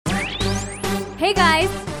Hey guys,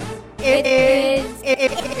 it's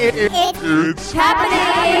happening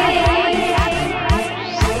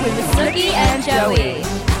with Snooki and Joey.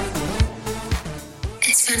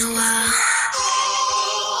 It's been a while.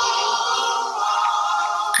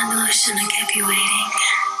 I know I shouldn't have kept you waiting,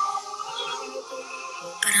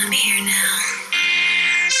 but I'm here now.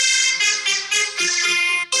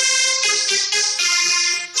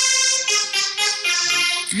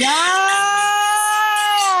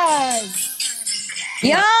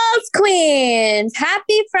 Y'all's queens,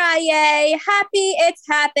 happy Friday, happy it's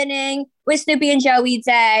happening with Snoopy and Joey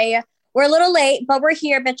Day. We're a little late, but we're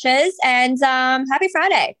here, bitches, and happy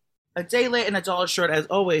Friday. A day late and a dollar short, as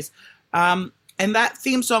always. And that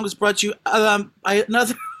theme song was brought to you by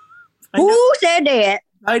another. Who said that?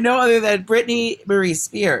 I know other than Brittany Marie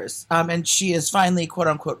Spears, and she is finally quote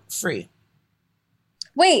unquote free.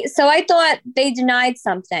 Wait, so I thought they denied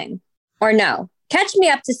something, or no? Catch me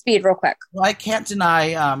up to speed real quick. Well, I can't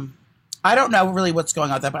deny. I don't know really what's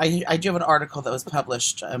going on with that, but I do have an article that was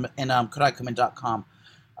published in CouldIComeIn.com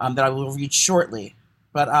that I will read shortly.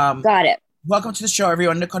 But Got it. welcome to the show,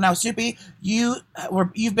 everyone. Nicole, now, Snoopy, you've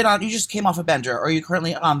been on. You just came off a bender, or are you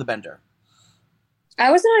currently on the bender?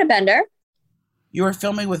 I wasn't on a bender. You were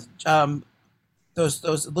filming with those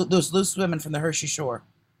loose women from the Hershey Shore.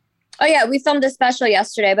 Oh yeah, we filmed a special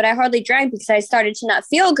yesterday, but I hardly drank because I started to not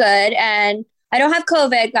feel good, and I don't have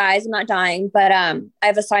COVID, guys. I'm not dying, but I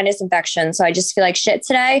have a sinus infection, so I just feel like shit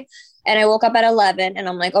today. And I woke up at 11, and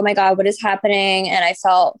I'm like, oh my god, what is happening? And I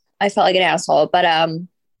felt like an asshole. But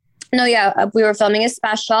no, yeah, we were filming a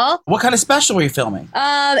special. What kind of special were you filming?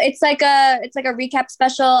 It's like a recap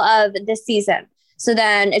special of this season. So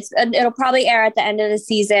then it'll probably air at the end of the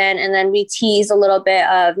season, and then we tease a little bit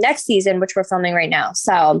of next season, which we're filming right now.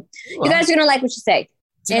 So you guys are gonna like what you say.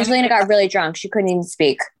 Angelina got really drunk; she couldn't even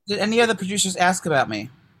speak. Did any other producers ask about me?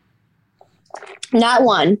 Not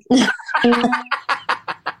one.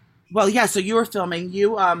 Well, yeah. So you were filming.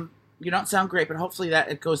 You don't sound great, but hopefully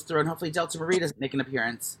that it goes through, and hopefully Delta Marie doesn't make an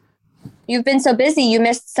appearance. You've been so busy; you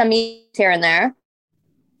missed some meetings here and there.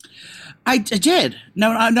 I did.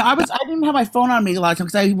 No. I didn't have my phone on me a lot of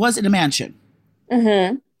times because I was in a mansion.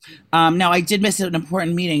 Mm-hmm. Now I did miss an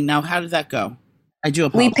important meeting. Now, how did that go? I do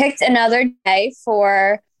apologize. We picked another day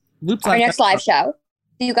for our next live show.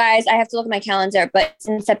 You guys, I have to look at my calendar, but it's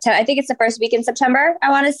in September. I think it's the first week in September,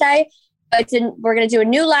 I want to say. But we're going to do a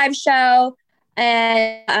new live show,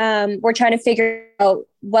 and we're trying to figure out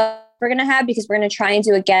what we're going to have, because we're going to try and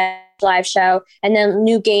do a guest live show and then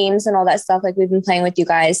new games and all that stuff like we've been playing with you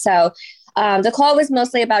guys. So the call was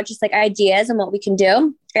mostly about just like ideas and what we can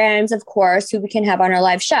do, and of course who we can have on our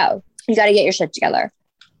live show. You got to get your shit together.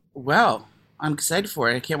 Well, I'm excited for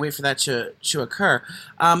it. I can't wait for that to occur.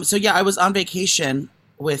 So yeah, I was on vacation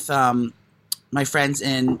with my friends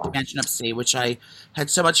in Mansion Upstate, which I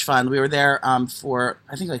had so much fun. We were there for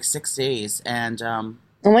I think like 6 days, and Oh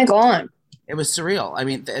my god, it was surreal. I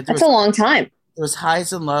mean, that's a long time. There was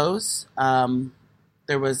highs and lows.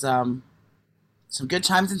 There was some good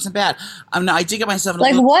times and some bad. No, I did get myself in a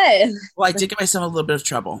little, what? Well, I did get myself in a little bit of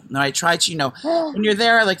trouble. No, I tried to, when you're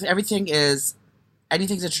there, like anything's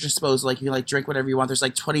at your disposal. Like you can like drink whatever you want. There's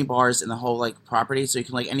like 20 bars in the whole like property, so you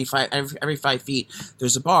can like every 5 feet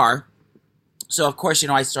there's a bar. So of course,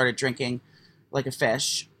 I started drinking like a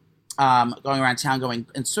fish, going around town, going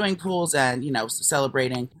in swimming pools, and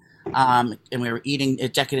celebrating. And we were eating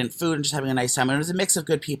decadent food and just having a nice time. And it was a mix of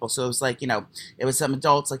good people. So it was like, it was some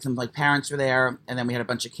adults, like some like parents were there, and then we had a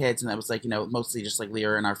bunch of kids, and that was like, mostly just like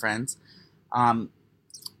Leah and our friends.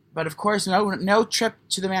 But of course, no trip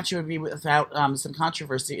to the mansion would be without some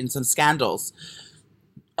controversy and some scandals.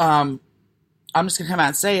 I'm just gonna come out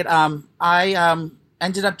and say it. I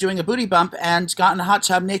ended up doing a booty bump and got in a hot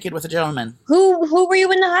tub naked with a gentleman. Who were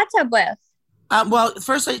you in the hot tub with? Well,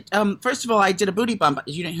 first of all, I did a booty bump.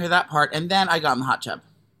 You didn't hear that part, and then I got in the hot tub.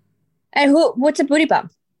 And what's a booty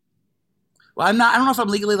bump? Well, I don't know if I'm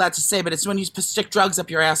legally allowed to say, but it's when you stick drugs up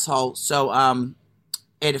your asshole, so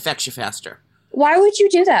it affects you faster. Why would you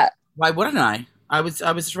do that? Why wouldn't I? I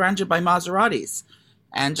was surrounded by Maseratis,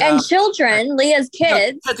 and children, Leah's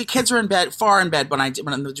kids. The kids were far in bed when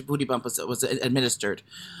the booty bump was administered.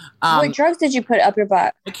 What drugs did you put up your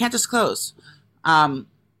butt? I can't disclose.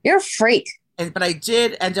 You're a freak. But I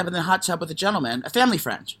did end up in the hot tub with a gentleman, a family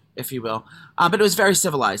friend, if you will. But it was very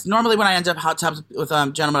civilized. Normally, when I end up hot tubs with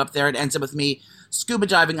gentlemen up there, it ends up with me scuba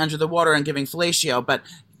diving under the water and giving fellatio. But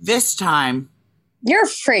this time, you're a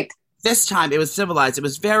freak. This time, it was civilized. It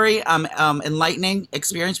was very enlightening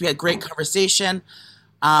experience. We had great conversation.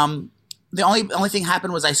 The only thing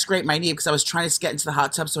happened was I scraped my knee because I was trying to get into the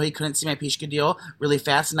hot tub so he couldn't see my pishka deal really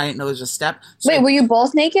fast, and I didn't know there was a step. So Wait, were you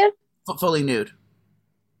both naked? fully nude.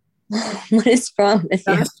 What is wrong with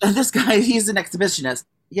you? This guy, he's an exhibitionist.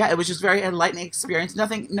 Yeah, it was just very enlightening experience. There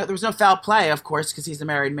was no foul play, of course, because he's a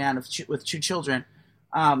married man with 2 children.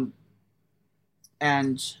 But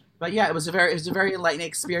yeah, it was a very enlightening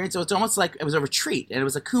experience. So it's almost like it was a retreat, and it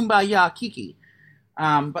was a kumbaya kiki.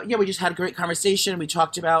 But yeah, we just had a great conversation. We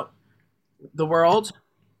talked about the world,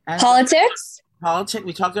 and politics.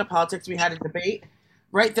 We talked about politics. We had a debate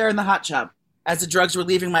right there in the hot tub as the drugs were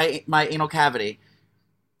leaving my anal cavity.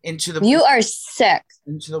 You are sick.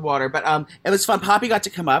 Into the water. But it was fun. Poppy got to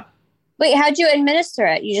come up. Wait, how'd you administer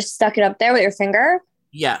it? You just stuck it up there with your finger?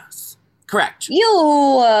 Yes. Correct.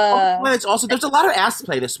 It's also, there's a lot of ass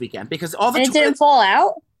play this weekend because all the and it didn't fall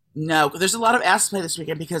out? No, there's a lot of ass play this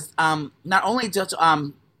weekend because not only did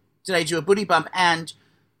I do a booty bump and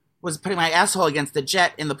was putting my asshole against the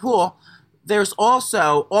jet in the pool, there's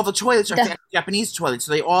also all the toilets are Japanese toilets.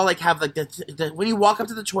 So they all like have like the when you walk up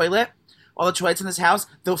to the toilet, all the toilets in this house,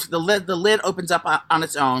 the lid opens up on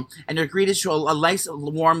its own, and you're greeted to a nice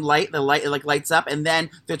warm light. The light like lights up, and then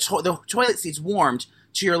the toilet seat's warmed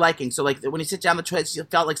to your liking. So like when you sit down the toilet, you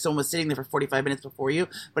felt like someone was sitting there for 45 minutes before you,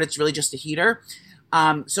 but it's really just a heater.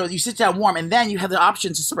 So you sit down warm, and then you have the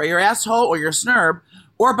option to spray your asshole or your snurb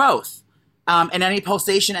or both. And any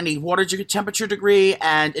pulsation, any water temperature degree,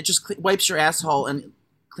 and it just wipes your asshole and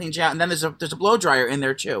cleans you out. And then there's a blow dryer in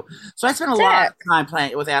there too. So I spent a lot of time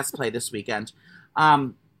playing with ass play this weekend.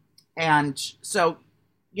 And so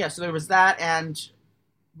yeah, so there was that. And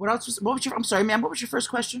what else I'm sorry, ma'am, what was your first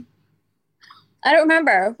question? I don't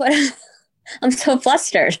remember. I'm so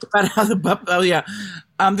flustered. Oh yeah.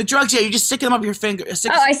 The drugs, yeah, you just stick them up your finger. I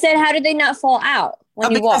said, how did they not fall out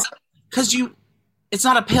when you walk? Because it's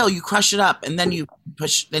not a pill. You crush it up, and then you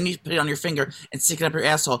put it on your finger and stick it up your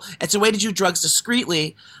asshole. It's a way to do drugs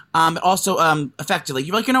discreetly, also effectively.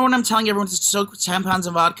 You're like, you know what I'm telling everyone to soak tampons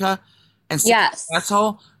in vodka and stick it up your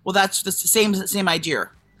asshole? Well, that's the same idea.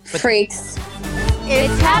 But freaks.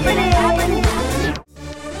 It's happening.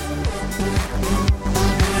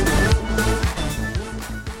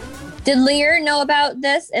 Did Lear know about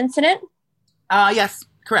this incident? Yes,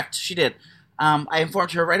 correct. She did. I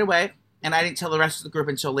informed her right away. And I didn't tell the rest of the group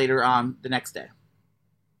until later on the next day.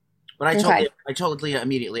 But I told Leah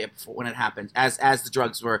immediately when it happened, as the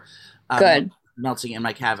drugs were melting in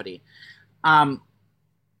my cavity. And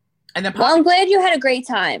then Poppy, I'm glad you had a great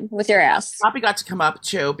time with your ass. Poppy got to come up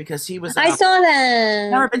too because he was. I saw that.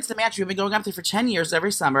 Never been to the mansion. We've been going up there for 10 years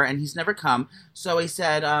every summer, and he's never come. So he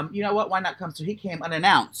said, "You know what? Why not come?" So he came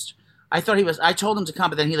unannounced. I told him to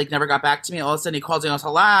come, but then he never got back to me. All of a sudden, he calls and goes,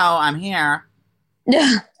 "Hello, I'm here."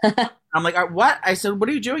 I'm like, what? I said, what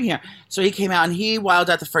are you doing here? So he came out and he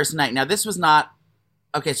wilded out the first night. Now, this was not...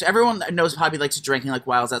 Okay, so everyone knows Poppy likes to drink and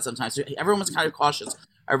wilds out sometimes. So everyone was kind of cautious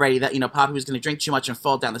already that, Poppy was going to drink too much and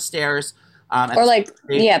fall down the stairs. Or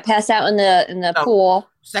pass out in the pool.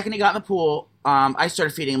 Second he got in the pool, I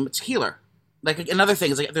started feeding him tequila. Another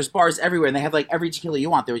thing is, there's bars everywhere, and they have, every tequila you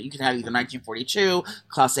want. You can have either 1942,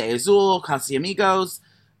 Clase Azul, Clase Amigos...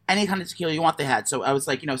 Any kind of tequila you want, they had. So I was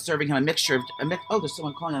serving him a mixture of there's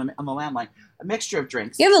someone calling on the landline. A mixture of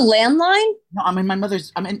drinks. You have a landline? No,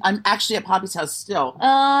 I'm actually at Poppy's house still.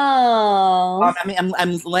 Oh.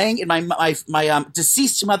 I'm laying in my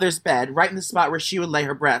deceased mother's bed, right in the spot where she would lay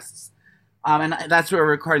her breasts. And that's where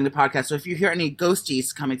we're recording the podcast. So if you hear any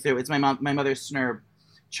ghosties coming through, it's my mother's snurb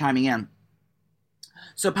chiming in.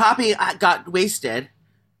 So Poppy got wasted.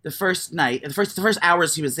 The first night, the first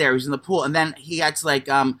hours he was there, he was in the pool, and then he had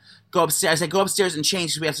to go upstairs. I said, go upstairs and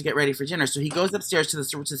change because we have to get ready for dinner. So he goes upstairs to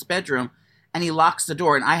this bedroom, and he locks the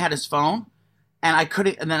door. And I had his phone, and I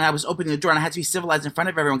couldn't. And then I was opening the door, and I had to be civilized in front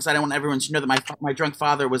of everyone because I didn't want everyone to know that my drunk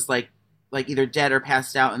father was either dead or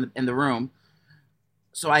passed out in the room.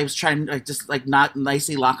 So I was trying to not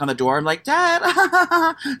nicely lock on the door. I'm like, Dad,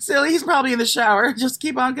 silly, he's probably in the shower. Just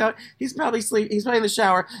keep on going. He's probably asleep. He's probably in the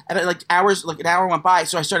shower. And an hour went by.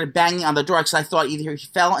 So I started banging on the door because I thought either he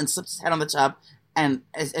fell and slipped his head on the tub and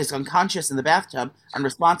is unconscious in the bathtub,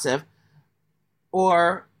 unresponsive,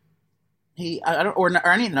 or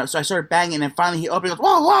or anything. So I started banging, and finally he opens.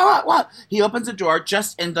 Whoa! He opens the door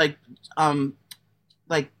just in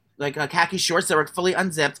khaki shorts that were fully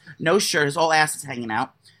unzipped, no shirt, his whole ass is hanging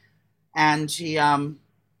out, and he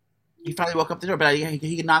finally woke up the door, but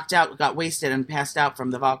he knocked out, got wasted, and passed out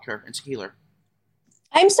from the vodka and tequila.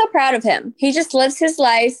 I'm so proud of him. He just lives his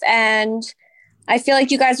life, and I feel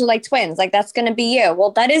like you guys are like twins. That's going to be you.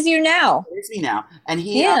 Well, that is you now. It is me now, and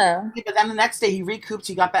but then the next day he recouped.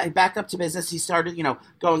 He got back up to business. He started,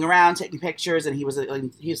 going around taking pictures, and he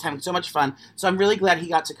was having so much fun. So I'm really glad he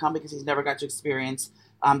got to come because he's never got to experience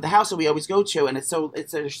the house that we always go to, and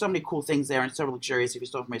there's so many cool things there and so luxurious. If you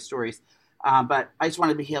saw from my stories, but I just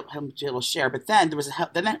wanted him to be able to share. But then there was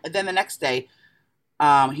then the next day,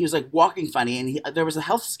 he was like walking funny, and there was a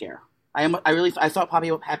health scare. I thought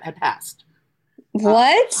Poppy had passed.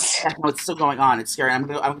 What? No, it's still going on. It's scary. I'm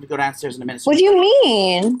gonna go downstairs in a minute. What do you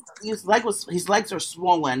mean? His legs are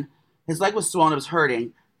swollen. His leg was swollen. It was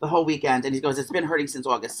hurting the whole weekend, and he goes, "It's been hurting since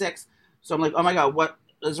August 6th." So I'm like, "Oh my God, what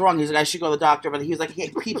is wrong?" He's like, "I should go to the doctor," but he was like,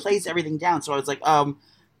 he plays everything down. So I was like,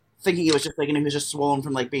 thinking it was just like, he was just swollen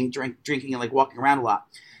from like being drinking and like walking around a lot.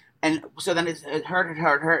 And so then it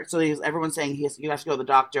hurt. So everyone's saying you have to go to the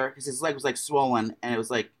doctor because his leg was like swollen, and it was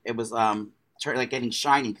like getting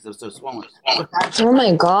shiny because it was so swollen. So oh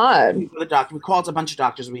my God! We go to the doctor. We called a bunch of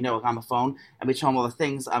doctors we know on the phone, and we told them all the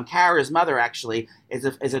things. Kara's mother actually is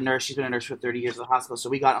a nurse. She's been a nurse for 30 years at the hospital.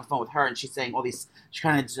 So we got on the phone with her, and she's saying all these. She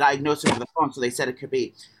kind of diagnosed it over the phone. So they said it could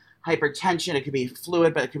be hypertension, it could be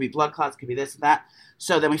fluid, but it could be blood clots, it could be this and that.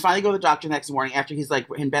 So then we finally go to the doctor the next morning after he's like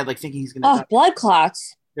in bed, like thinking he's gonna. Blood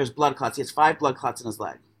clots. There's blood clots. He has 5 blood clots in his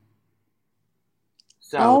leg.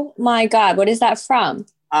 So. Oh my God! What is that from?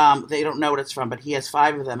 They don't know what it's from, but he has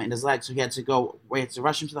 5 of them in his leg, so he had to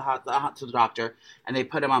rush him to the doctor, and they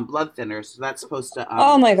put him on blood thinners. So that's supposed to.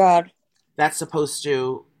 Oh my God! That's supposed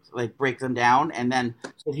to like break them down, and then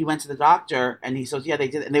so he went to the doctor, and he says, "Yeah, they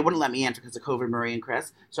did," and they wouldn't let me in because of COVID, Marie and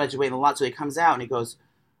Chris. So I had to wait in the lot. So he comes out and he goes,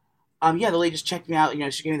 "Yeah, the lady just checked me out.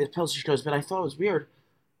 She gave me the pills." She goes, "But I thought it was weird.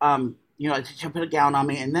 She put a gown on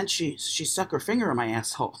me, and then she stuck her finger in my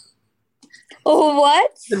asshole." Oh,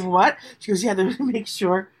 what? I said, "What?" She goes, "Yeah, to make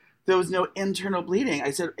sure there was no internal bleeding."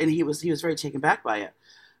 I said, and he was very taken back by it.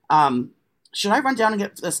 Should I run down and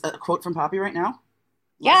get a quote from Poppy right now?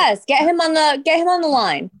 Yes, get him on the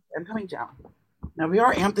line. I'm coming down. Now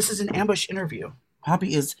this is an ambush interview.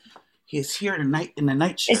 Poppy is here in a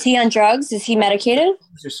night shirt. Is he on drugs? Is he medicated?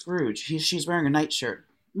 Mr. Scrooge. She's wearing a night shirt.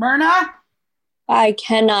 Myrna? I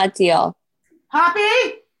cannot deal.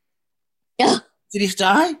 Poppy? Did he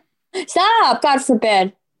die? Stop! God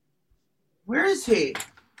forbid. Where is he?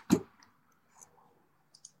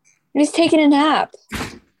 He's taking a nap.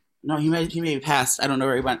 No, he may be passed. I don't know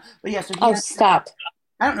where he went. But yeah, so stop.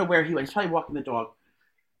 I don't know where he went. He's probably walking the dog.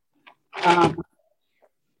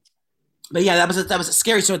 But yeah, that was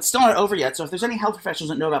scary. So it's still not over yet. So if there's any health professionals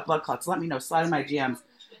that know about blood clots, let me know. Slide in my DMs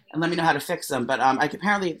and let me know how to fix them. But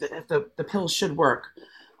apparently the pills should work.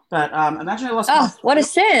 But imagine I lost. Oh, what a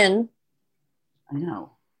sin! I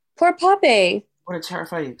know. Poor Poppy. What a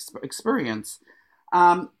terrifying experience.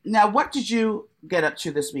 Now, what did you get up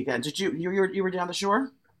to this weekend? Did you were down the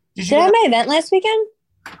shore? Did I have my event last weekend?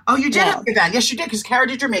 Oh, you did have an event. Yes, you did, because Kara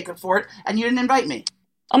did your makeup for it, and you didn't invite me.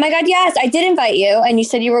 Oh my God, yes, I did invite you, and you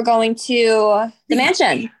said you were going to the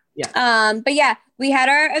mansion. Yeah. But yeah, we had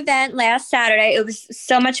our event last Saturday. It was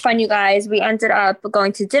so much fun, you guys. We ended up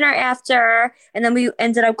going to dinner after, and then we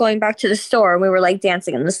ended up going back to the store, and we were like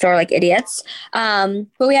dancing in the store like idiots. But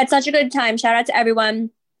we had such a good time. Shout out to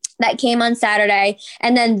everyone that came on Saturday.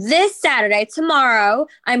 And then this Saturday, tomorrow,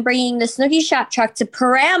 I'm bringing the Snooki Shop truck to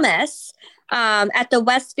Paramus at the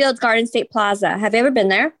Westfield Garden State Plaza. Have you ever been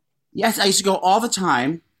there? Yes, I used to go all the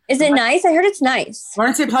time. Is it nice? I heard it's nice.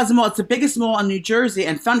 Garden State Plaza Mall, it's the biggest mall in New Jersey.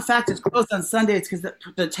 And fun fact, it's closed on Sundays because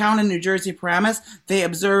the town in New Jersey, Paramus, they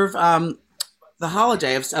observe the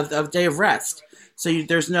holiday of Day of Rest. So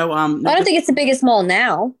there's no... I don't think it's the biggest mall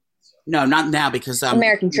now. No, not now because...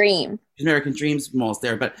 American Dream. American Dreams mall's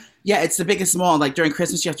there. But yeah, it's the biggest mall. Like during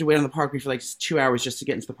Christmas, you have to wait on the parkway for like 2 hours just to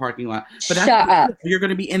get into the parking lot. But Shut up. You're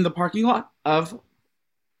going to be in the parking lot of...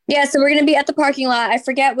 Yeah, so we're going to be at the parking lot. I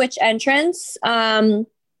forget which entrance.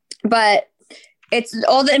 But it's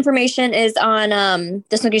all the information is on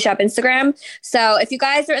the Snooki Shop Instagram. So if you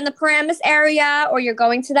guys are in the Paramus area or you're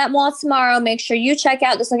going to that mall tomorrow, make sure you check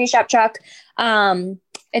out the Snooki Shop truck.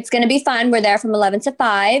 It's going to be fun. We're there from 11 to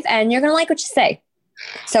 5, and you're going to like what you say.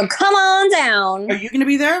 So come on down. Are you going to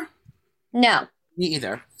be there? No. Me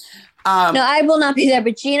either. No, I will not be there,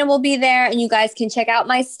 but Gina will be there, and you guys can check out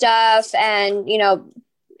my stuff. And,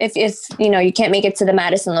 if you can't make it to the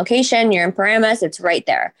Madison location, you're in Paramus, it's right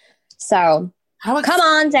there. So come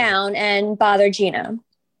on down and bother Gina.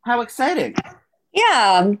 How exciting.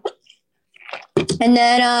 Yeah. And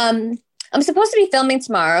then I'm supposed to be filming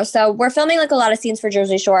tomorrow. So we're filming like a lot of scenes for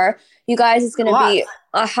Jersey Shore. You guys, it's going to be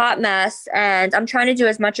a hot mess. And I'm trying to do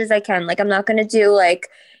as much as I can. Like, I'm not going to do like,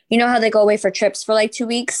 how they go away for trips for like 2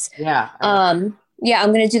 weeks? Yeah. Yeah,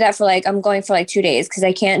 I'm going to do that I'm going for like 2 days because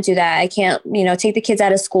I can't do that. I can't, take the kids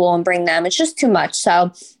out of school and bring them. It's just too much.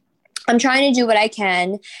 So I'm trying to do what I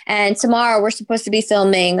can. And tomorrow we're supposed to be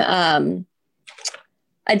filming a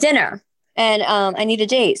dinner, and I need a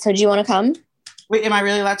date. So do you want to come? Wait, am I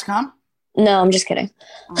really allowed to come? No, I'm just kidding.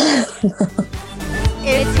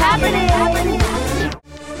 It's happening.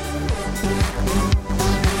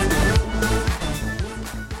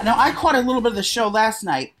 Now, I caught a little bit of the show last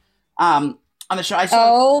night. On the show, I saw.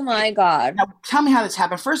 Oh my God! Now, tell me how this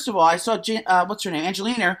happened. First of all, I saw what's her name,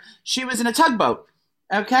 Angelina. She was in a tugboat.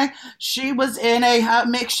 Okay, she was in a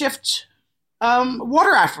makeshift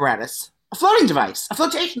water apparatus, a floating device, a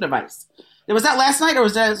flotation device. Was that last night, or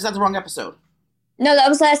was that the wrong episode? No, that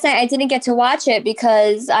was last night. I didn't get to watch it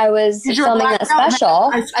because I was filming that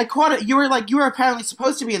special. I caught it. You were apparently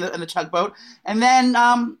supposed to be in the tugboat, and then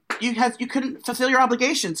you couldn't fulfill your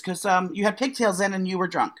obligations because you had pigtails in and you were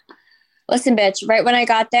drunk. Listen, bitch, right when I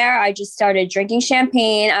got there, I just started drinking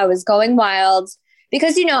champagne. I was going wild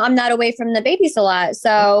because, I'm not away from the babies a lot.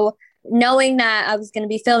 So knowing that I was going to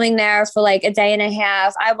be filming there for like a day and a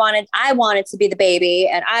half, I wanted to be the baby,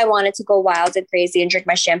 and I wanted to go wild and crazy and drink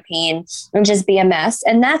my champagne and just be a mess.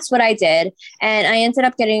 And that's what I did. And I ended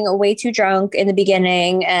up getting way too drunk in the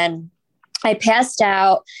beginning, and I passed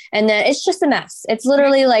out, and then it's just a mess. It's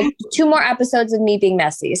literally like 2 more episodes of me being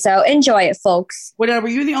messy. So enjoy it, folks. Wait, were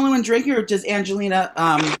you the only one drinking, or does Angelina,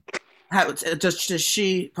 does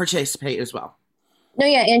she participate as well? No,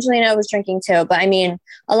 yeah, Angelina was drinking too. But I mean,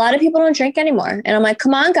 a lot of people don't drink anymore. And I'm like,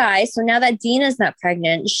 come on, guys. So now that Dina's not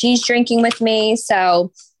pregnant, she's drinking with me. So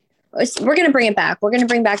we're going to bring it back. We're going to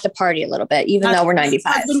bring back the party a little bit, even though we're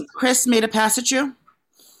 95. Chris made a pass at you?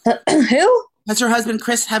 Who? Has her husband,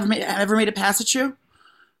 Chris, ever made a pass at you?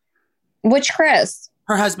 Which Chris?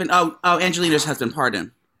 Her husband. Oh, Angelina's husband,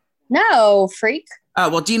 pardon. No, freak.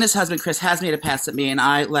 Well, Dina's husband, Chris, has made a pass at me, and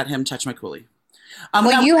I let him touch my coolie.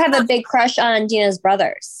 Well, you have a big crush on Dina's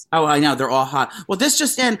brothers. Oh, I know. They're all hot. Well, this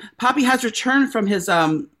just in. Poppy has returned from his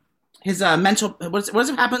mental. What does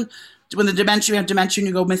it happen when you have dementia and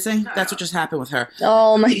you go missing? That's what just happened with her.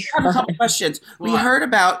 Oh, my God. I have a couple questions. We heard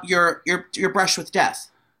about your brush with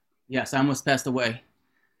death. Yes, I almost passed away.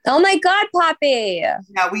 Oh, my God, Poppy.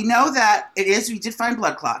 Now, we know that we did find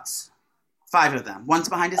blood clots. 5 of them. One's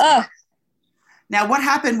behind his head. Now, what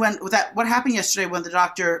happened what happened yesterday when the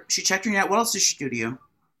doctor, she checked your neck? What else did she do to you?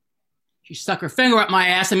 She stuck her finger up my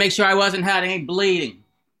ass to make sure I wasn't having any bleeding.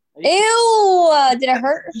 Ew! Did it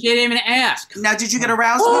hurt? She didn't even ask. Now, did you get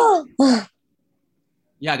aroused?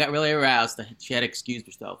 Yeah, I got really aroused. She had to excuse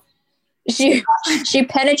herself. She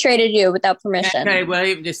penetrated you without permission. Okay, well,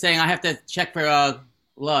 even just saying I have to check for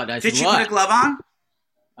blood. Did she put a glove on?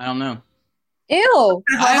 I don't know. Ew!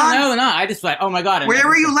 I don't know. No, I just like, oh my God. Where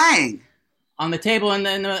were you laying? On the table in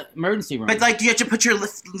the emergency room. But do you have to put your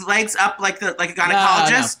legs up like a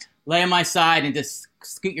gynecologist? No. Lay on my side and just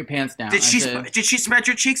scoot your pants down. Did she spread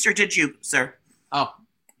your cheeks, or did you, sir? Oh,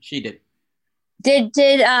 she did. Did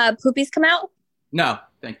poopies come out? No,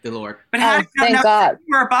 thank the Lord. But thank God.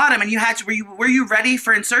 You were a bottom, and you had to. Were you ready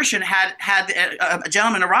for insertion? Had a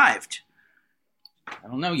gentleman arrived? I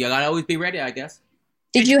don't know. You gotta always be ready, I guess.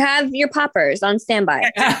 Did you have your poppers on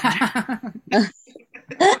standby?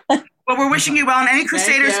 Well, we're wishing you well. And any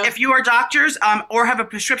Crusaders, if you are doctors or have a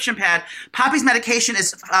prescription pad, Poppy's medication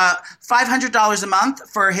is $500 a month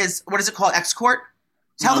for his, what is it called, X-Court?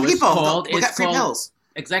 Tell the people. We got free pills.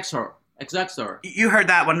 Exexor. You heard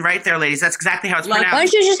that one right there, ladies. That's exactly how it's pronounced. Why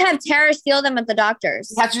don't you just have Tara steal them at the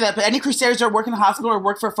doctors? You have to do that. But any Crusaders that work in the hospital or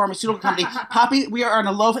work for a pharmaceutical company, Poppy, we're on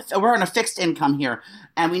a fixed income here,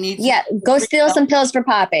 and we need. Yeah, go steal some pills for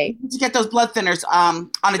Poppy. To get those blood thinners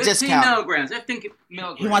on a 15 discount. 15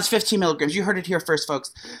 milligrams. He wants 15 milligrams. You heard it here first,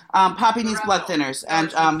 folks. Poppy needs blood thinners,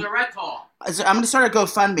 and I'm going to start a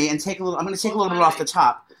GoFundMe and take a little bit off the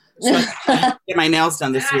top, so I can get my nails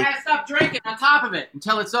done this week. I had to stop drinking on top of it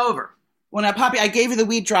until it's over. Well, now, Poppy, I gave you the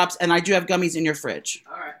weed drops, and I do have gummies in your fridge.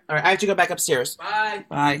 All right. I have to go back upstairs.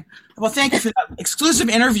 Bye. Well, thank you for that exclusive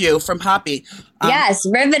interview from Poppy. Yes,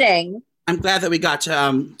 riveting. I'm glad that we got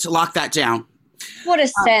to lock that down. What a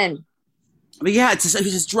sin. But yeah, it's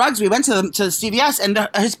his drugs. We went to CVS, and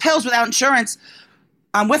his pills without insurance,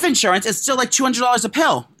 with insurance, it's still like $200 a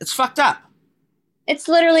pill. It's fucked up. It's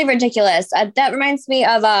literally ridiculous. That reminds me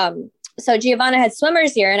of so Giovanna had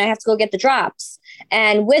swimmers here, and I have to go get the drops.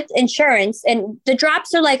 And with insurance, and the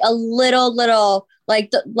drops are like a little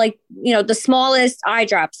like the smallest eye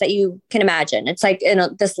drops that you can imagine. It's like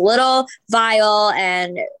this little vial,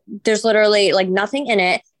 and there's literally like nothing in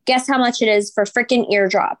it. Guess how much it is for freaking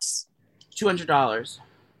eardrops? $200.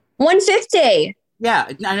 $150.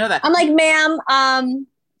 Yeah, I know that. I'm like, ma'am,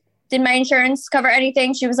 did my insurance cover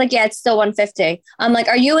anything? She was like, yeah, it's still $150. I'm like,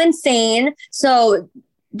 are you insane? So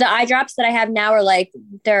the eye drops that I have now are like,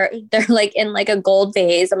 they're like in like a gold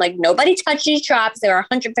vase. I'm like, nobody touched these drops. They were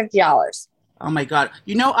 $150. Oh my God.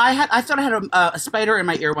 I thought I had a spider in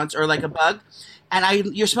my ear once, or like a bug.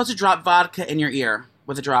 And you're supposed to drop vodka in your ear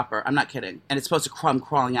with a dropper. I'm not kidding. And it's supposed to come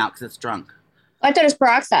crawling out because it's drunk. I thought it was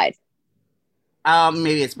peroxide.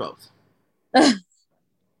 Maybe it's both.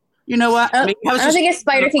 You know what? I don't think a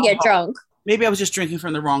spider can get drunk. Maybe I was just drinking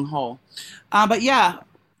from the wrong hole. But yeah,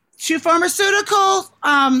 two pharmaceutical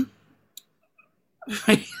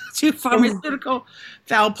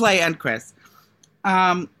foul play and Chris.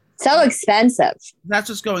 So expensive. That's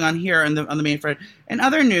what's going on here on the main front. In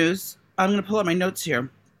other news, I'm going to pull up my notes here.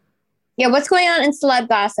 Yeah, what's going on in celeb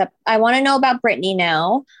gossip? I want to know about Britney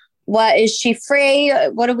now. What, is she free?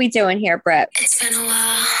 What are we doing here, Britt? It's been a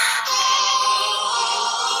while.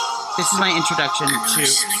 This is my introduction to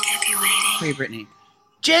Free Britney.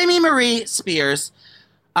 Jamie Marie Spears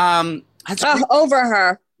over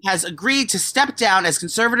her. Has agreed to step down as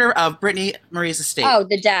conservator of Britney Marie's estate. Oh,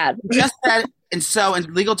 the dad. Just said in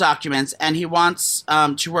legal documents, and he wants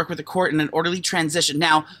to work with the court in an orderly transition.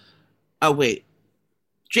 Now,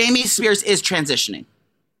 Jamie Spears is transitioning.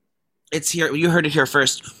 It's here. You heard it here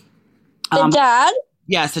first. The dad?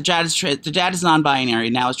 Yes, the dad is non-binary.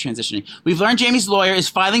 Now is transitioning. We've learned Jamie's lawyer is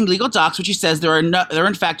filing legal docs, which he says there are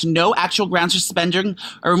in fact no actual grounds for suspending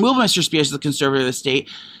or removal of Mr. Spears as the conservator of the state.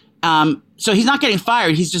 So he's not getting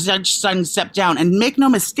fired. He's just deciding to step down. And make no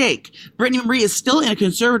mistake, Britney Marie is still in a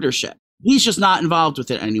conservatorship. He's just not involved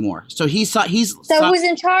with it anymore. So who's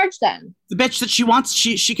in charge then? The bitch that she wants.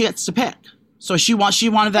 She gets to pick. So she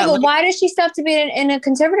wanted that. Well, why does she still have to be in a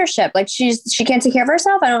conservatorship? Like she can't take care of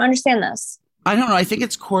herself? I don't understand this. I don't know. I think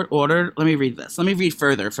it's court ordered. Let me read this. Let me read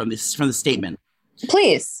further from the statement.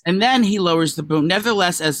 Please. And then he lowers the boom.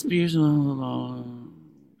 Nevertheless, as Spears, I don't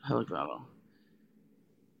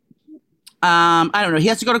know. He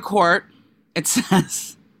has to go to court. It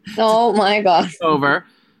says. Oh my God. Over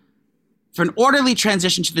for an orderly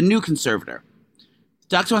transition to the new conservator.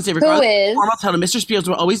 Doctor wants to say, who is? Formal title, Mr. Spears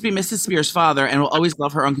will always be Mrs. Spears' father and will always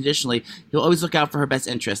love her unconditionally. He'll always look out for her best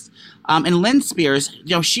interests. And Lynn Spears,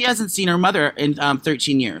 she hasn't seen her mother in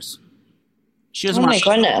 13 years. She doesn't want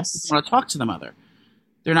to talk to the mother.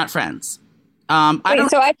 They're not friends. So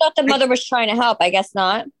I thought the mother was trying to help. I guess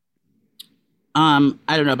not. I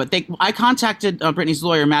don't know, but I contacted Britney's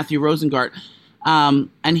lawyer, Matthew Rosengart,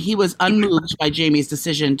 and he was unmoved by Jamie's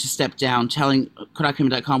decision to step down, telling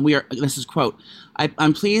Kodakwomen.com, this is quote,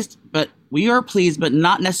 I'm pleased, but we are pleased, but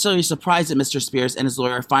not necessarily surprised that Mr. Spears and his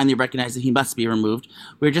lawyer finally recognize that he must be removed.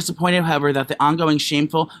 We are disappointed, however, that the ongoing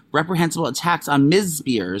shameful, reprehensible attacks on Ms.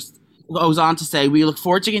 Spears goes on to say, we look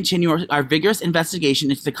forward to continue our vigorous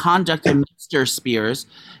investigation into the conduct of Mr. Spears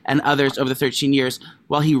and others over the 13 years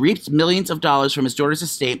while he reaped millions of dollars from his daughter's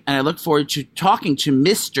estate, and I look forward to talking to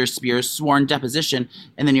Mr. Spears' sworn deposition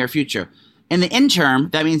in the near future. In the interim,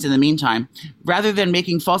 that means in the meantime, rather than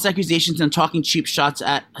making false accusations and talking cheap shots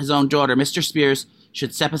at his own daughter, Mr. Spears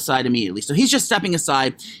should step aside immediately. So he's just stepping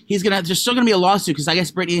aside. There's still going to be a lawsuit because I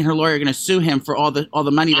guess Britney and her lawyer are going to sue him for all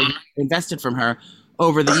the money that he invested from her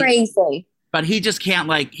over the crazy years. But he just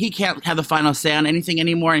can't have the final say on anything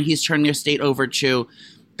anymore, and he's turning their estate over to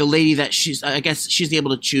the lady that she's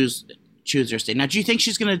able to choose her estate. Now, do you think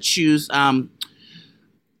she's going to choose Iggy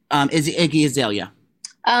Azalea?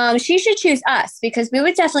 She should choose us because we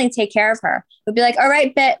would definitely take care of her. We'd be like, all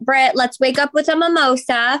right, Britt, let's wake up with a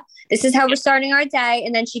mimosa. This is how we're starting our day.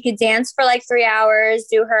 And then she could dance for like 3 hours,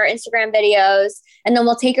 do her Instagram videos. And then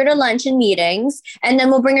we'll take her to lunch and meetings. And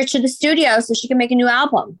then we'll bring her to the studio so she can make a new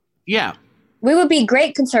album. Yeah. We would be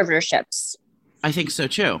great conservatorships. I think so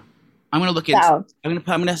too. I'm going to look into. I'm going to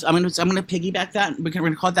piggyback that. We're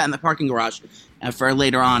going to call that in the parking garage for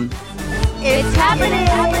later on. It's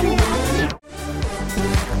happening.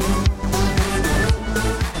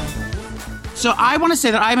 So I want to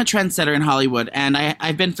say that I'm a trendsetter in Hollywood, and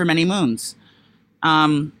I've been for many moons.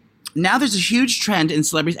 Now there's a huge trend in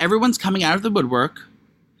celebrities. Everyone's coming out of the woodwork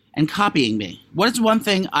and copying me. What is one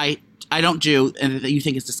thing I don't do and that you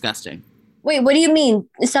think is disgusting? Wait, what do you mean?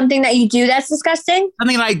 Something that you do that's disgusting?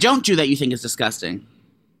 Something that I don't do that you think is disgusting.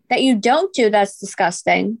 That you don't do that's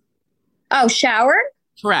disgusting? Oh, shower?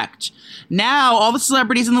 Correct. Now all the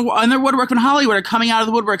celebrities in their woodwork in Hollywood are coming out of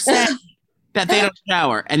the woodwork saying that they don't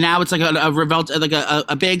shower. And now it's like a revolt, like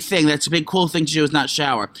a big thing. That's a big cool thing to do is not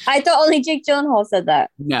shower. I thought only Jake Gyllenhaal said that.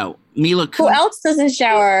 No. Mila Kunis. Who else doesn't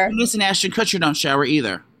shower? Kunis and Ashton Kutcher don't shower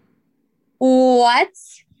either. What?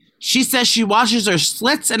 She says she washes her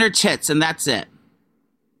slits and her tits, and that's it.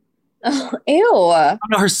 Oh, ew. Oh,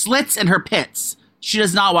 no, her slits and her pits. She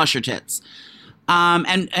does not wash her tits.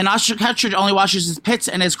 And Ashton Kutcher only washes his pits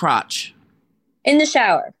and his crotch. In the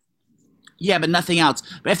shower. Yeah, but nothing else.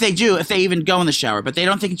 But if they even go in the shower, but they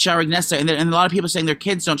don't think showering is necessary. And a lot of people saying their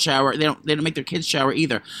kids don't shower. They don't make their kids shower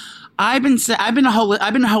either. I've been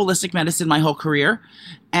holistic medicine my whole career,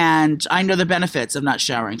 and I know the benefits of not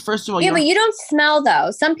showering. First of all, but you don't smell though.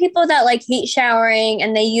 Some people that like hate showering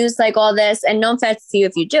and they use like all this, and no offense to you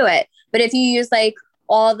if you do it, but if you use like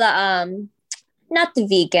all the not the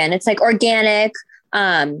vegan, it's like organic,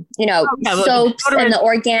 soaps and the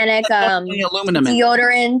organic aluminum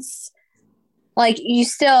deodorants. Like you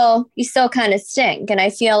still kind of stink, and I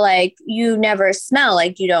feel like you never smell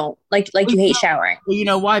like you don't like you hate showering. Well, you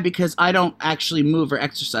know why? Because I don't actually move or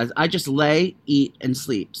exercise. I just lay, eat, and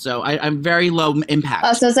sleep. So I'm very low impact.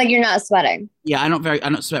 Oh, so it's like you're not sweating. Yeah, I don't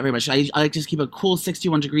sweat very much. I like just keep a cool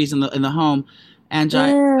 61 degrees in the home, and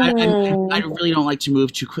I really don't like to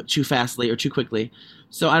move too fastly or too quickly.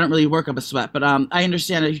 So I don't really work up a sweat. But I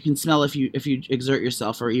understand that you can smell if you exert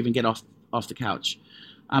yourself or even get off the couch.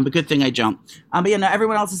 But good thing I jumped. But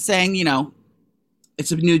everyone else is saying,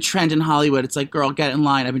 it's a new trend in Hollywood. It's like, girl, get in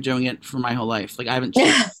line. I've been doing it for my whole life. Like, I haven't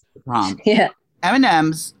changed the prom. Yeah.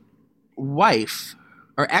 Eminem's wife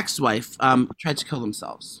or ex-wife tried to kill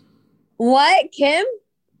themselves. What, Kim?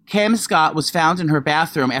 Kim Scott was found in her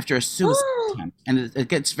bathroom after a suicide attempt. And it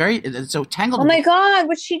gets it's so tangled. Oh, my God.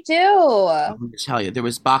 What'd she do? I'm going to tell you. There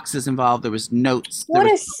was boxes involved. There was notes. What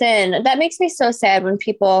a sin. That makes me so sad when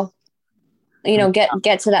people...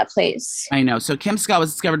 get to that place. I know. So Kim Scott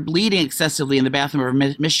was discovered bleeding excessively in the bathroom of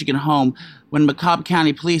her Michigan home when McCobb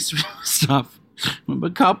County Police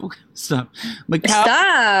McCobb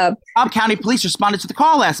County Police responded to the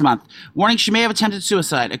call last month, warning she may have attempted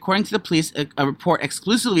suicide. According to the police, a report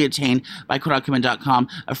exclusively obtained by KodaKumin.com,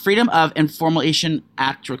 a Freedom of Information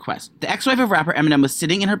Act request. The ex-wife of rapper Eminem was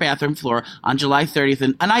sitting in her bathroom floor on July 30th,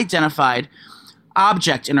 an unidentified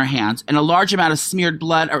object in her hands and a large amount of smeared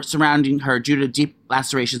blood surrounding her due to deep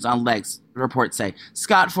lacerations on legs, reports say.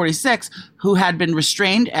 Scott, 46, who had been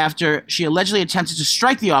restrained after she allegedly attempted to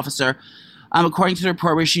strike the officer, according to the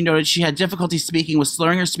report, where she noted she had difficulty speaking, was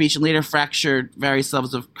slurring her speech, and later fluctuated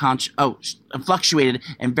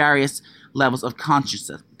in various levels of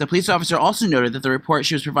consciousness. The police officer also noted that the report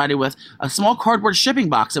she was provided with a small cardboard shipping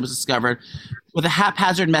box that was discovered with a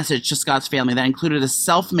haphazard message to Scott's family that included a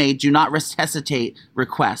self-made "do not hesitate"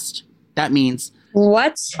 request. That means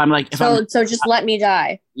what? I'm like, so just let me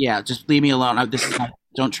die. Yeah, just leave me alone.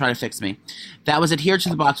 Don't try to fix me. That was adhered to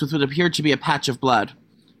the box with what appeared to be a patch of blood.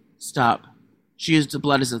 Stop. She used the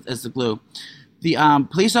blood as the glue. The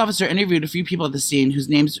police officer interviewed a few people at the scene whose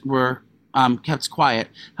names were kept quiet.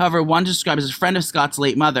 However, one described as a friend of Scott's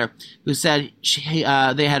late mother, who said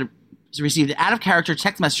they had received an out-of-character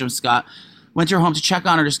text message from Scott, went to her home to check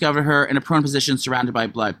on her, discovered her in a prone position surrounded by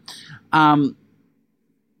blood.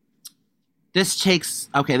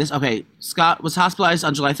 Scott was hospitalized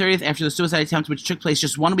on July 30th after the suicide attempt, which took place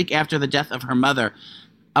just 1 week after the death of her mother.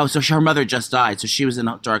 Oh, so her mother just died, so she was in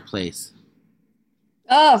a dark place.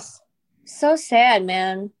 Oh, so sad,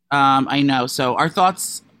 man. I know. So our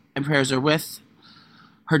thoughts and prayers are with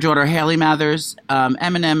her daughter, Haley Mathers,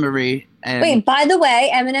 Eminem, Marie. And wait, by the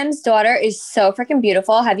way, Eminem's daughter is so freaking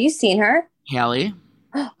beautiful. Have you seen her? Haley.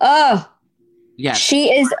 Oh. Yes.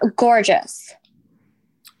 She is gorgeous.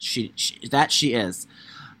 She is.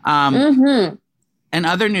 Mm-hmm. And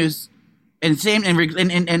other news, and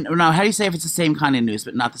now, how do you say if it's the same kind of news,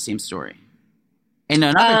 but not the same story? In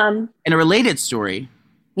a related story.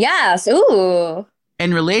 Yes. Ooh.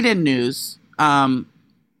 In related news, Eminem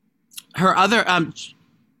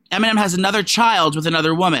has another child with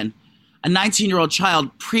another woman. A 19-year-old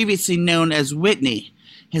child previously known as Whitney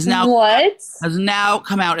has now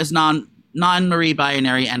come out as non-Marie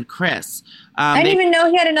binary and Chris. I didn't even know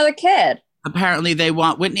he had another kid. Apparently, they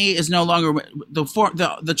want Whitney is no longer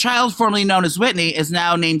the child formerly known as Whitney is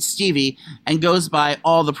now named Stevie and goes by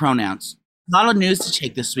all the pronouns. A lot of news to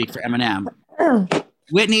take this week for Eminem.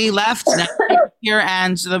 Whitney left here,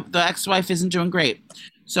 and the ex-wife isn't doing great.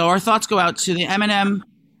 So our thoughts go out to the Eminem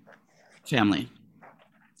family.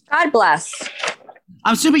 God bless.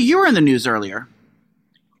 I'm assuming you were in the news earlier.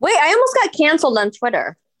 Wait, I almost got canceled on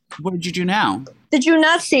Twitter. What did you do now? Did you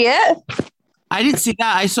not see it? I didn't see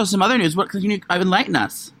that. I saw some other news. What can you enlighten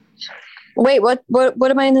us? Wait, what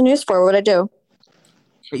am I in the news for? What'd I do?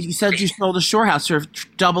 You said you sold a shore house for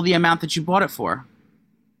double the amount that you bought it for.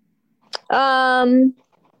 That's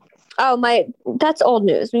old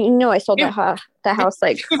news. You know I sold that house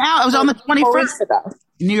like it came out. It was on the 21st ago.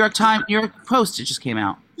 New York Post. It just came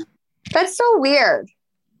out. That's so weird.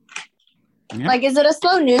 Yeah. Like, is it a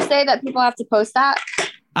slow news day that people have to post that?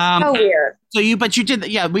 So weird. But you did.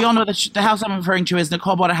 Yeah, we all know that the house I'm referring to is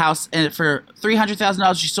Nicole bought a house for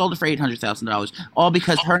 $300,000. She sold it for $800,000. All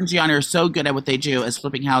because her and Gianna are so good at what they do as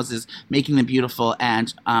flipping houses, making them beautiful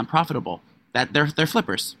and profitable. That they're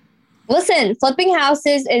flippers. Listen, flipping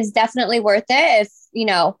houses is definitely worth it if,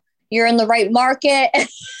 you're in the right market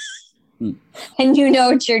and you know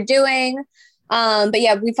what you're doing. But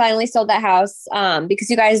yeah, we finally sold that house because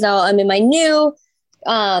you guys know I'm in my new,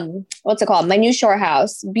 what's it called? My new shore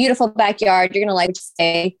house. Beautiful backyard. You're going to like to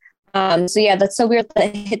say. So yeah, that's so weird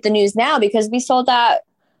that it hit the news now because we sold that,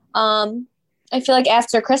 I feel like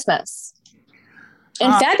after Christmas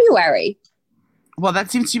in February. Well,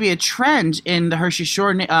 that seems to be a trend in the Hershey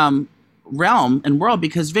Shore realm and world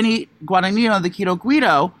because Vinny Guadagnino, the Keto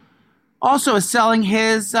Guido, also is selling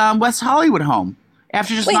his West Hollywood home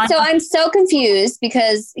after just so I'm so confused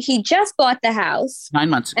because he just bought the house 9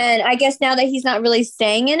 months ago. And I guess now that he's not really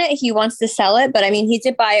staying in it, he wants to sell it. But I mean, he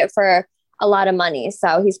did buy it for a lot of money,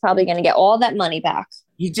 so he's probably going to get all that money back.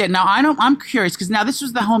 He did. Now I'm curious because now this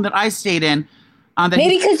was the home that I stayed in.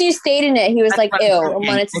 Maybe because you stayed in it, he was like, "Ew," and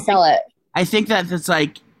wanted to sell it. I think that it's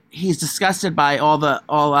like he's disgusted by all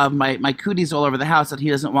of my cooties all over the house that he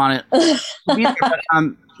doesn't want it to be there. But,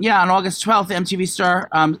 on August 12th, the MTV star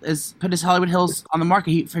has put his Hollywood Hills on the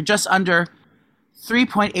market for just under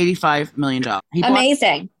 $3.85 million.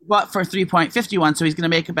 Amazing. He bought for $3.51, so he's going to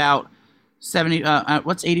make about 70.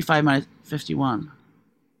 What's 85 minus 51?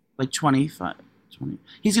 Like 25. 20.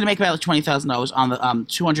 He's going to make about $20,000 on the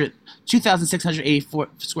 2,684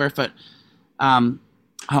 square foot home.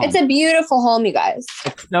 It's a beautiful home, you guys.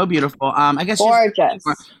 It's so beautiful. I guess gorgeous.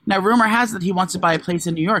 Now, rumor has that he wants to buy a place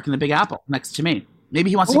in New York in the Big Apple next to me. Maybe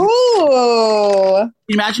he wants to. Ooh!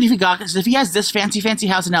 Imagine if he has this fancy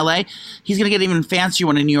house in LA, he's gonna get an even fancier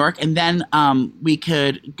one in New York, and then we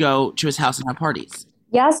could go to his house and have parties.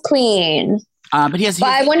 Yes, Queen. But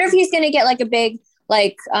I wonder if he's gonna get like a big,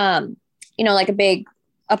 like a big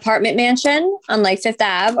apartment mansion on like Fifth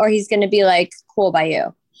Ave, or he's gonna be like Cool by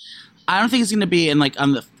You. I don't think he's gonna be in like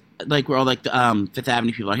on the where all like the Fifth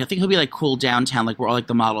Avenue people are. I think he'll be like cool downtown, like where all like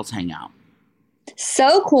the models hang out.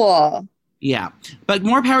 So cool. Yeah, but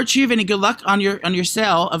more power to you, Vinny. Good luck on your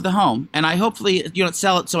sale of the home, and I hopefully you don't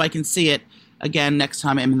sell it so I can see it again next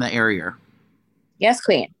time I'm in the area. Yes,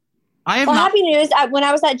 Queen. Happy news. When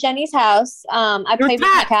I was at Jenny's house, I played with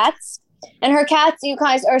her cats, and her cats, you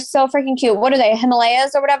guys, are so freaking cute. What are they,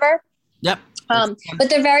 Himalayas or whatever? Yep. But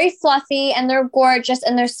they're very fluffy and they're gorgeous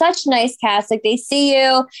and they're such nice cats. Like they see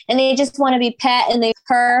you and they just want to be pet and they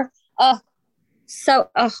purr. I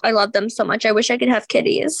love them so much. I wish I could have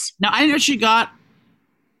kitties. Now I didn't know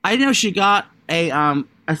she got a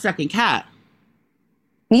second cat.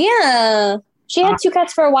 Yeah, she had 2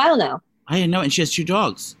 cats for a while now. I didn't know, and she has 2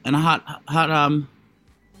 dogs and a hot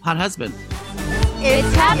husband.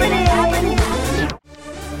 It's happening.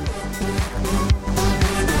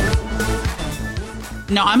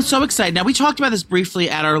 Now I'm so excited. Now we talked about this briefly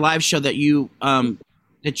at our live show that I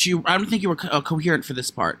don't think you were coherent for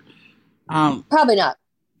this part. Probably not.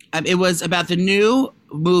 It was about the new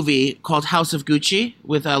movie called House of Gucci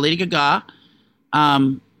with Lady Gaga,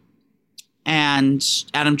 and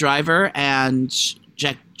Adam Driver and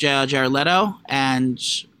Jared Leto and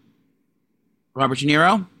Robert De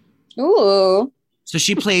Niro. Ooh. So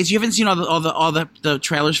she plays. You haven't seen all the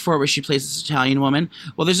trailers for it where she plays this Italian woman.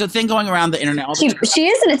 Well, there's a thing going around the internet. She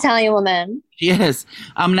is an Italian woman. She is.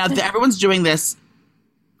 Now everyone's doing this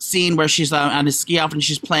scene where she's on a ski outfit and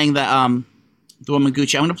she's playing the woman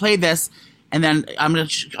Gucci. I'm going to play this, and then I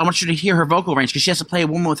want you to hear her vocal range because she has to play a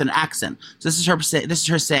woman with an accent. So this is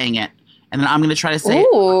her saying it, and then I'm going to try to say it.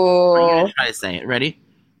 Ooh. I'm going to try to say it. Ready?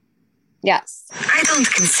 Yes. I don't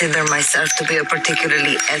consider myself to be a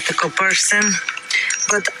particularly ethical person,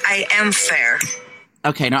 but I am fair.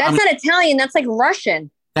 Okay, now that's not Italian. That's like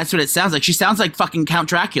Russian. That's what it sounds like. She sounds like fucking Count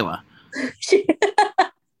Dracula.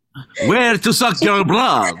 Where to suck your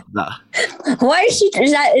blood? Why is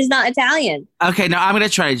that is not Italian? Okay, now I'm going to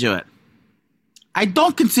try to do it. I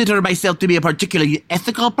don't consider myself to be a particularly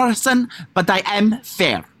ethical person, but I am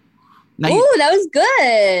fair. Now that was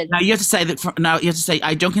good. Now you have to say that. Now you have to say,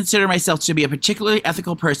 I don't consider myself to be a particularly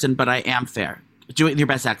ethical person, but I am fair. Do it in your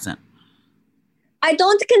best accent. I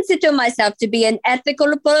don't consider myself to be an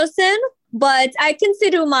ethical person, but I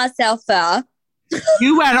consider myself fair.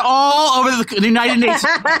 You went all over the United Nations.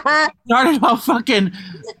 Started off fucking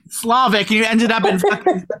Slavic, and you ended up in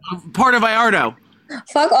fucking Puerto Vallarta.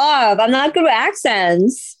 Fuck off! I'm not good with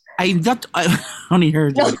accents. I only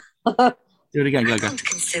heard you. Do it again. Go. I don't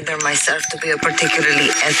consider myself to be a particularly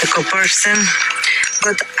ethical person,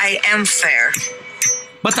 but I am fair.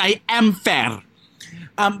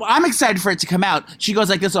 I'm excited for it to come out. She goes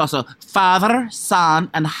like this also. Father, Son,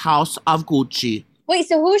 and House of Gucci. Wait,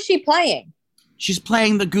 so who is she playing? She's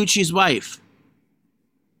playing the Gucci's wife.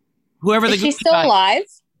 Whoever the Is she Gucci still alive?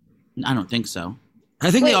 I don't think so.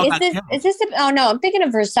 I think they all got killed. Oh no, I'm thinking of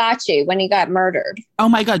Versace when he got murdered. Oh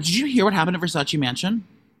my God. Did you hear what happened at Versace Mansion?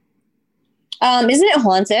 Isn't it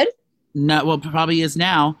haunted? No, well, it probably is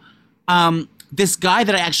now. This guy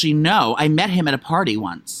that I actually know, I met him at a party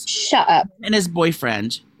once. Shut up. And his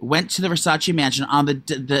boyfriend went to the Versace Mansion on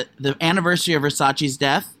the anniversary of Versace's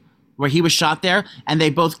death, where he was shot there, and they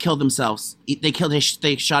both killed themselves. They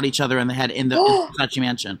shot each other in the head in the Versace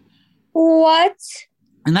Mansion. What?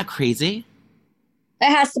 Isn't that crazy? It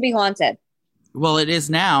has to be haunted. Well, it is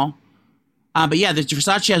now. But yeah, the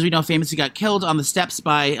Versace, as we know, famously got killed on the steps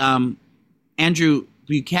by Andrew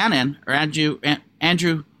Buchanan or Andrew.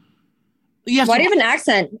 Why do you have an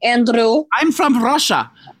accent, Andrew? I'm from Russia.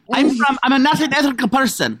 I'm not an ethical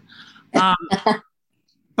person.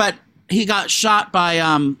 But he got shot by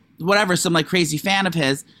some like crazy fan of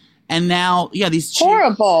his, and now these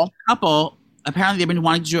horrible couple. Apparently, they've been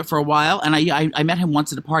wanting to do it for a while, and I met him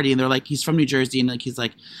once at a party, and they're like, he's from New Jersey, and like he's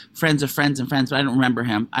like friends of friends and friends, but I don't remember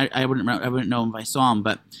him. I wouldn't know him if I saw him,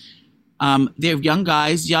 but they have young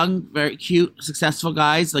guys, very cute, successful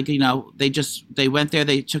guys. Like they went there,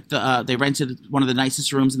 they took they rented one of the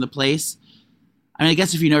nicest rooms in the place. I mean, I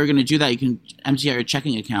guess if you know you're going to do that, you can empty out your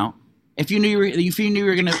checking account. If you knew you were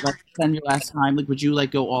going to spend your last time, like would you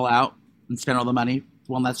like go all out and spend all the money?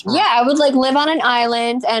 Yeah, I would like live on an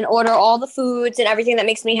island and order all the foods and everything that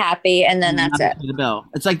makes me happy, and then that's it. The bill.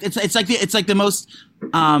 It's like the most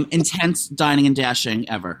intense dining and dashing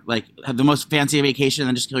ever. Like have the most fancy vacation and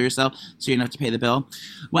then just kill yourself so you don't have to pay the bill.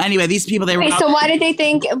 Well, anyway, these people they were. So why did they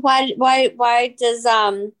think? Why does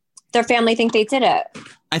their family think they did it?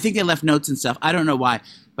 I think they left notes and stuff. I don't know why,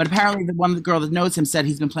 but apparently the girl that knows him said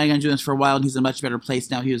he's been planning on doing this for a while and he's in a much better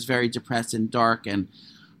place now. He was very depressed and dark, and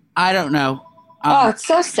I don't know. It's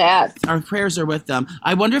so sad. Our prayers are with them.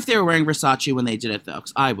 I wonder if they were wearing Versace when they did it, though,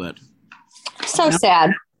 'cause I would. So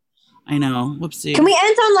sad. I know. Whoopsie. Can we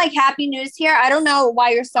end on like happy news here? I don't know why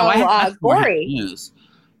you're so gory. News.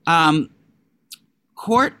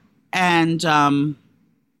 Court and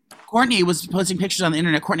Courtney was posting pictures on the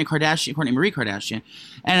internet. Courtney Marie Kardashian,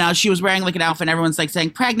 and she was wearing like an outfit. And everyone's like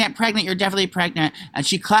saying, "Pregnant, pregnant, you're definitely pregnant." And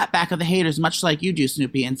she clapped back at the haters, much like you do,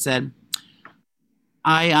 Snoopy, and said,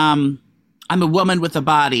 I'm a woman with a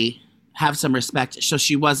body. Have some respect. So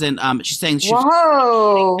she wasn't. She's saying she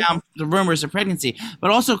was down the rumors of pregnancy,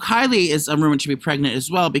 but also Kylie is rumored to be pregnant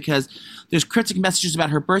as well because there's cryptic messages about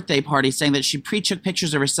her birthday party saying that she pre-took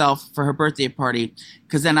pictures of herself for her birthday party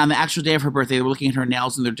because then on the actual day of her birthday they were looking at her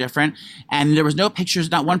nails and they're different, and there was no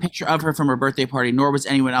pictures, not one picture of her from her birthday party, nor was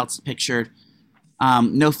anyone else pictured.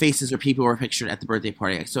 No faces or people were pictured at the birthday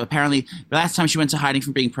party. So apparently the last time she went to hiding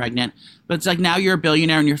from being pregnant, but it's like now you're a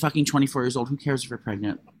billionaire and you're fucking 24 years old. Who cares if you're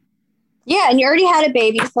pregnant? Yeah, and you already had a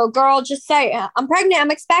baby. So girl, just say, I'm pregnant,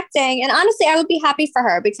 I'm expecting. And honestly, I would be happy for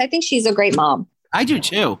her because I think she's a great mom. I do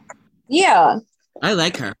too. Yeah. I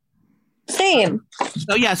like her. Same.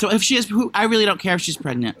 So yeah, so if she is, I really don't care if she's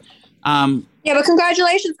pregnant. Yeah, but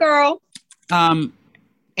congratulations, girl.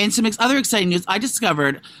 And some other exciting news. I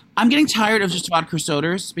discovered I'm getting tired of just vodka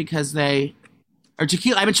sodas because or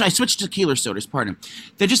tequila. I switched to tequila sodas. Pardon.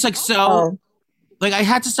 They're just like so. Oh. Like I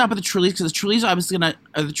had to stop at the Trulies because the Trulies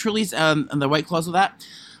the Trulies and the White Claws of that.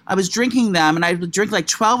 I was drinking them and I would drink like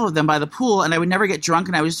 12 of them by the pool and I would never get drunk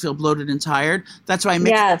and I would just feel bloated and tired. That's why I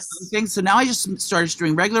mixed things. So now I just started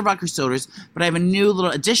doing regular vodka sodas, but I have a new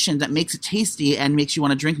little addition that makes it tasty and makes you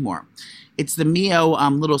want to drink more. It's the Mio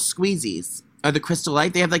little squeezies or the Crystal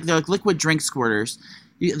Light. They're like liquid drink squirters.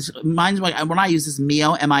 Mine's like when I use this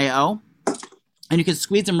Mio MIO. And you can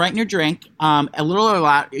squeeze them right in your drink, a little or a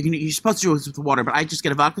lot. You're supposed to do it with water, but I just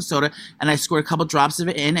get a vodka soda and I squirt a couple drops of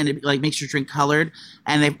it in, and it like makes your drink colored.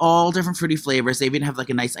 And they have all different fruity flavors. They even have like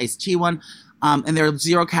a nice iced tea one, and they're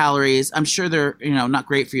 0 calories. I'm sure they're not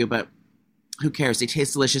great for you, but who cares? They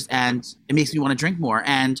taste delicious, and it makes me want to drink more.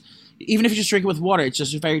 And even if you just drink it with water, it's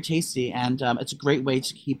just very tasty, and it's a great way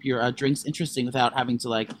to keep your drinks interesting without having to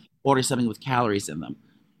like order something with calories in them.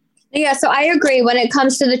 Yeah, so I agree. When it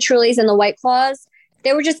comes to the Trulies and the White Claws,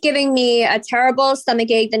 they were just giving me a terrible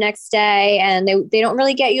stomachache the next day, and they don't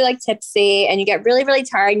really get you like tipsy, and you get really, really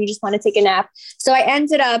tired and you just want to take a nap. So I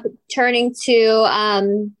ended up turning to High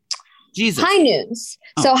Noons.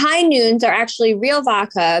 Oh. So High Noons are actually real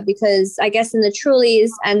vodka because I guess in the Trulies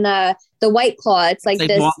and the White Claw, it's like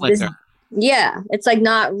this yeah, it's like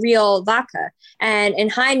not real vodka. And in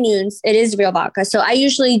High Noons, it is real vodka. So I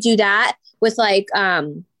usually do that with like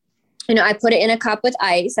I put it in a cup with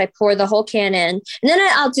ice. I pour the whole can in. And then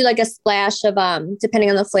I'll do like a splash of, depending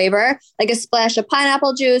on the flavor, like a splash of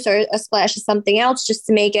pineapple juice or a splash of something else just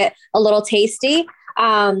to make it a little tasty.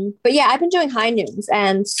 But yeah, I've been doing High Noons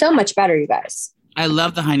and so much better, you guys. I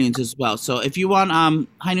love the High Noons as well. So if you want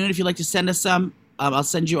High Noon, if you'd like to send us some, I'll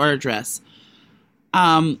send you our address.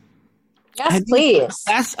 Yes, please.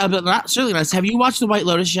 But not certainly nice. Have you watched The White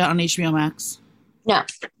Lotus yet on HBO Max? No.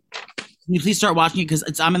 Can you please start watching it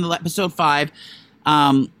because I'm in the episode 5,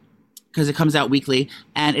 because it comes out weekly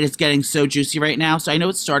and it is getting so juicy right now. So I know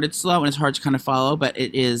it started slow and it's hard to kind of follow, but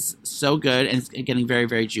it is so good and it's getting very,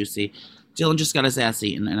 very juicy. Dylan just got his ass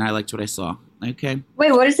eaten and I liked what I saw. Okay.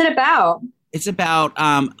 Wait, what is it about? It's about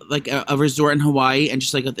like a resort in Hawaii and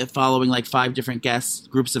just like following like 5 different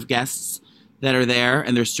groups of guests that are there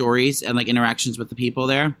and their stories and like interactions with the people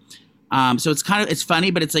there. So it's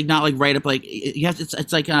funny, but it's like not like right up like you have to,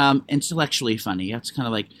 it's like intellectually funny. You have to kind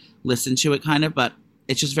of like listen to it kind of, but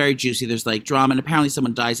it's just very juicy. There's like drama and apparently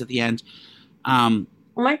someone dies at the end. Oh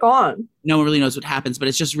my God. No one really knows what happens, but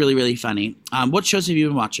it's just really, really funny. What shows have you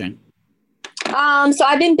been watching? So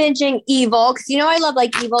I've been binging Evil because I love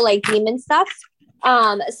like evil, like demon stuff.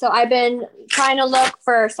 So I've been trying to look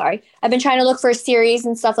for series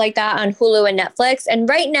and stuff like that on Hulu and Netflix. And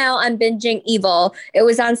right now I'm binging Evil. It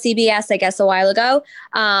was on CBS, I guess, a while ago.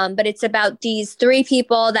 But it's about these 3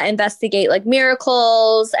 people that investigate like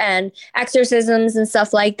miracles and exorcisms and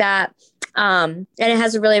stuff like that. And it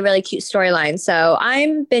has a really, really cute storyline. So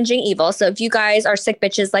I'm binging Evil. So if you guys are sick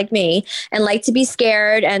bitches like me and like to be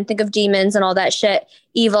scared and think of demons and all that shit,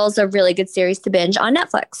 Evil's a really good series to binge on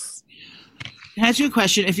Netflix. Can I ask you a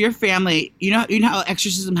question? If your family, you know how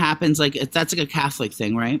exorcism happens, like that's like a Catholic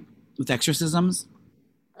thing, right? With exorcisms?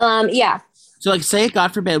 Yeah. So like say,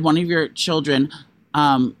 God forbid, one of your children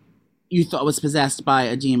you thought was possessed by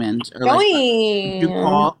a demon, or like,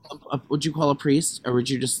 would you call a priest, or would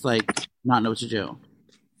you just like not know what to do?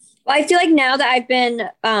 Well, I feel like now that I've been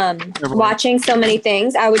watching so many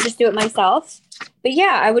things, I would just do it myself. But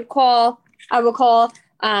yeah, I would call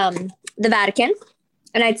the Vatican,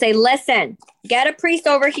 and I'd say, listen, get a priest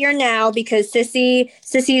over here now because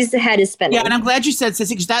Sissy's head is spinning. Yeah, and I'm glad you said Sissy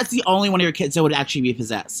because that's the only one of your kids that would actually be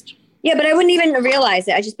possessed. Yeah, but I wouldn't even realize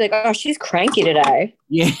it. I'd just be like, oh, she's cranky today.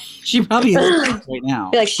 Yeah, she probably is right now.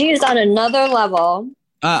 Be like, she is on another level.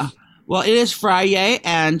 Well, it is Friday,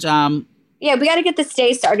 and yeah, we got to get this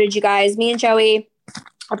day started, you guys. Me and Joey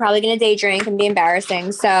are probably going to day drink and be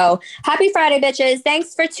embarrassing. So happy Friday, bitches.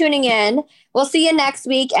 Thanks for tuning in. We'll see you next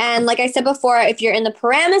week. And like I said before, if you're in the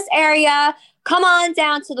Paramus area, come on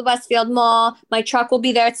down to the Westfield Mall. My truck will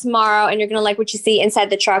be there tomorrow, and you're going to like what you see inside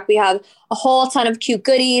the truck. We have a whole ton of cute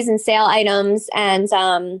goodies and sale items.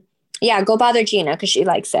 And yeah, go bother Gina because she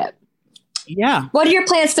likes it. Yeah. What are your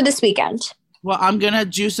plans for this weekend? Well, I'm going to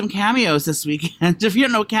do some cameos this weekend. If you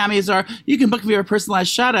don't know what cameos are, you can book me a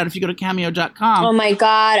personalized shout out if you go to cameo.com. Oh my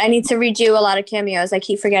God. I need to redo a lot of cameos. I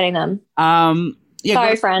keep forgetting them. Yeah,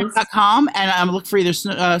 sorry, friends. .com and look for either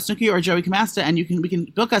Snooki or Joey Camasta, and we can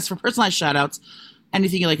book us for personalized shout outs.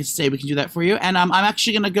 Anything you'd like us to say, we can do that for you. And I'm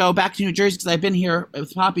actually going to go back to New Jersey because I've been here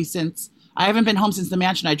with Poppy I haven't been home since the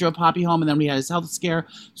mansion. I drove Poppy home, and then we had his health scare.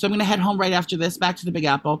 So I'm going to head home right after this, back to the Big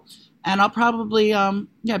Apple. And I'll probably,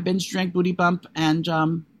 binge drink, booty bump, and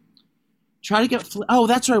try to get.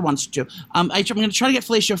 That's what I wanted to do. I'm going to try to get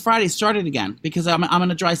Fellatio Friday started again because I'm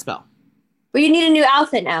in a dry spell. Well, you need a new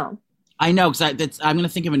outfit now. I know, because I'm going to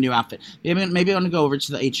think of a new outfit. Maybe I'm going to go over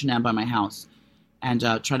to the H&M by my house and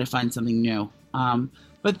try to find something new.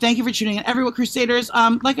 But thank you for tuning in. Everyone, Crusaders,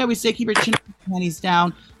 like I always say, keep your chin panties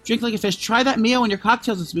down. Drink like a fish. Try that Mio in your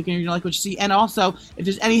cocktails this weekend. You're going to like what you see. And also, if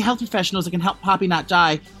there's any health professionals that can help Poppy not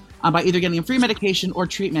die by either getting a free medication or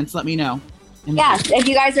treatments, let me know. Yes, if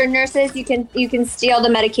you guys are nurses, you can steal the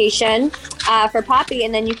medication for Poppy,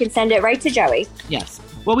 and then you can send it right to Joey. Yes.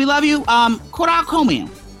 Well, we love you. Kora Komi.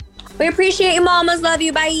 We appreciate you, mamas. Love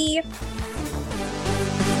you. Bye.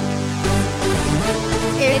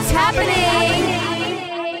 It's happening.